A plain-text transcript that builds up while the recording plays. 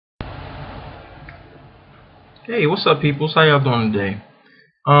Hey, what's up, peoples? How y'all doing today?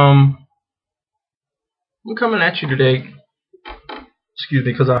 Um, I'm coming at you today. Excuse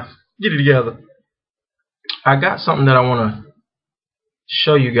me, cause I get it together. I got something that I want to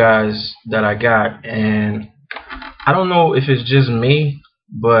show you guys that I got, and I don't know if it's just me,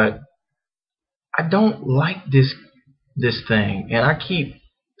 but I don't like this thing, and I keep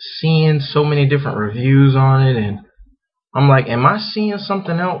seeing so many different reviews on it, and I'm like, am I seeing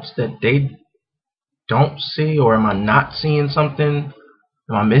something else that they don't see, or am I not seeing something?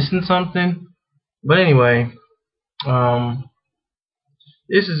 Am I missing something? But anyway, um.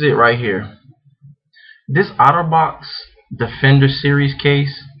 this is it right here. This Otterbox Defender series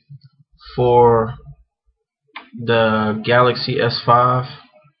case for the Galaxy S5.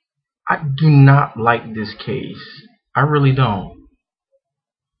 I do not like this case. I really don't.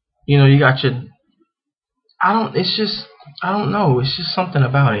 You know, you got your. I don't. It's just. I don't know. It's just something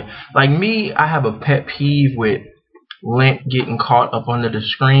about it. Like me, I have a pet peeve with lint getting caught up under the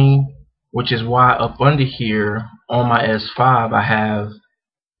screen, which is why up under here on my S5 I have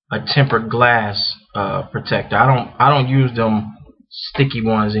a tempered glass protector. I don't use them sticky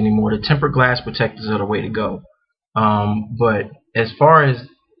ones anymore. The tempered glass protectors are the way to go. But as far as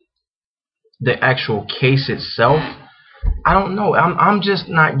the actual case itself, I don't know. I'm just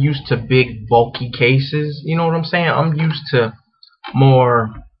not used to big bulky cases. You know what I'm saying? I'm used to more.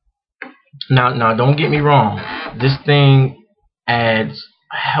 Now don't get me wrong. This thing adds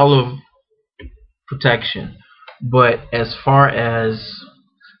a hell of protection, but as far as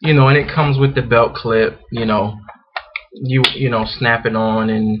and it comes with the belt clip, you snap it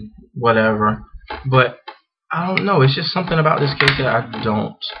on and whatever. But I don't know, it's just something about this case that I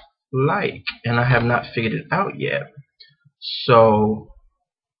don't like, and I have not figured it out yet. So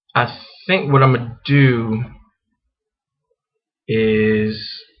I think what I'm gonna do is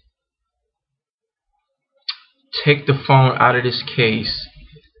take the phone out of this case,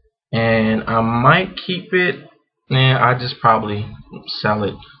 and I might keep it. I just probably sell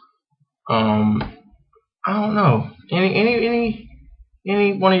it. I don't know. Any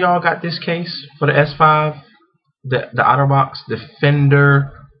one of y'all got this case for the S5, the Otterbox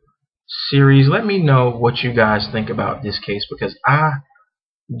Defender series? Let me know what you guys think about this case, because I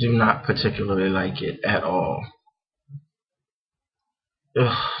do not particularly like it at all.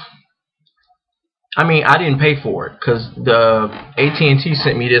 Ugh. I mean, I didn't pay for it because the AT&T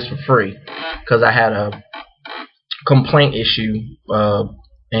sent me this for free because I had a complaint issue,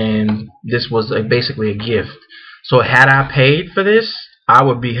 and this was basically a gift. So had I paid for this, I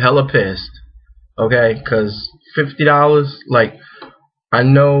would be hella pissed. Okay, because $50, like, I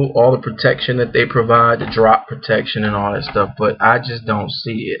know all the protection that they provide, the drop protection and all that stuff, but I just don't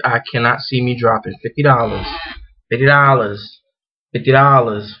see it. I cannot see me dropping $50,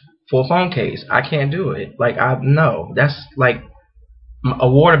 $50 for a phone case. I can't do it. Like, no, that's like a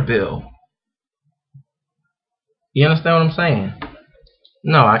water bill. You understand what I'm saying?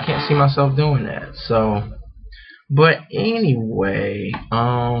 No, I can't see myself doing that. So, but anyway,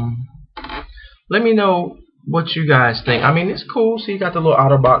 let me know what you guys think. I mean, it's cool. See, you got the little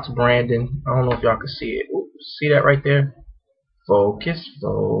Otterbox branding. I don't know if y'all can see it. Ooh, see that right there? Focus,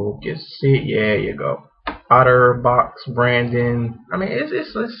 focus. See it? Yeah, you go. Otterbox branding. I mean,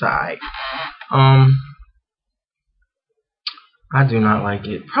 it's alright. I do not like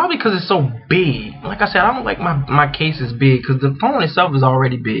it. Probably because it's so big. Like I said, I don't like my case is big because the phone itself is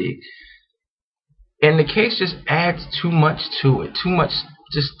already big. And the case just adds too much to it. Too much.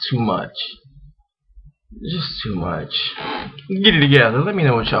 Just too much. Just too much. Get it together. Let me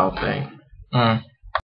know what y'all think.